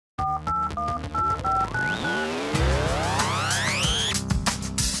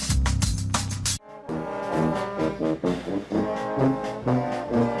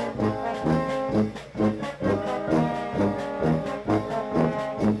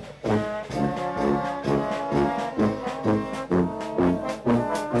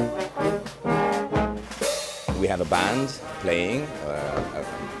have a band playing,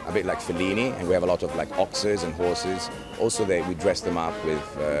 a bit like Fellini, and we have a lot of like oxes and horses. Also, we dress them up with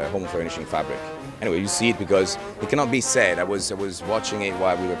home furnishing fabric. Anyway, you see it because it cannot be said. I was watching it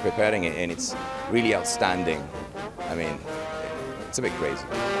while we were preparing it, and it's really outstanding. I mean, it's a bit crazy.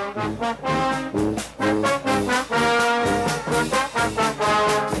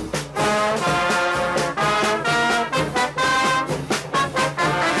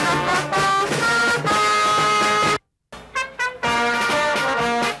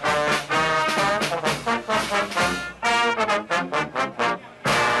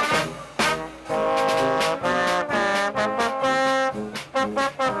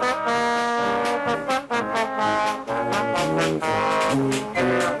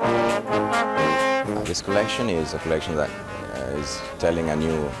 This collection is a collection that is telling a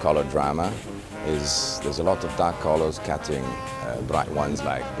new color drama. There's a lot of dark colors cutting bright ones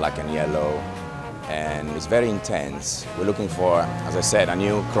like black and yellow, and it's very intense. We're looking for, as I said, a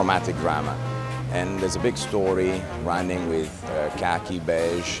new chromatic drama. And there's a big story running with khaki,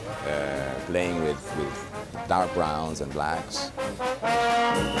 beige, playing with dark browns and blacks.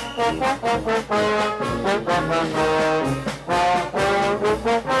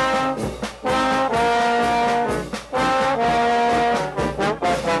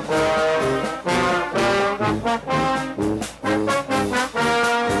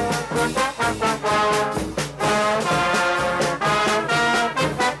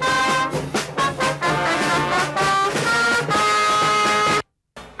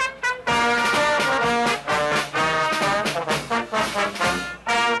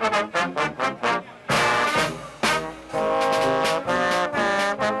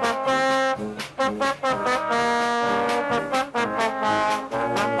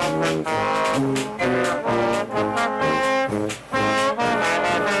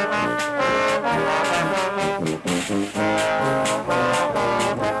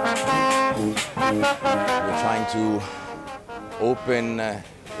 We're trying to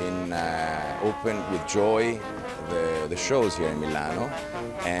open with joy the shows here in Milano,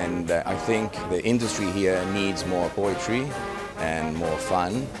 and I think the industry here needs more poetry and more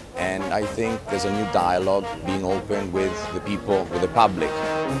fun, and I think there's a new dialogue being opened with the people, with the public.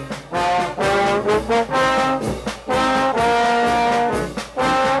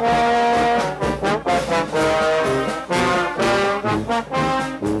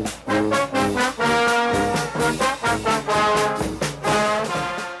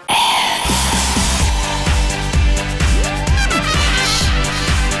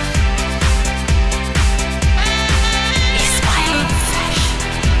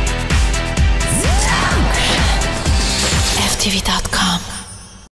 FashionTV.com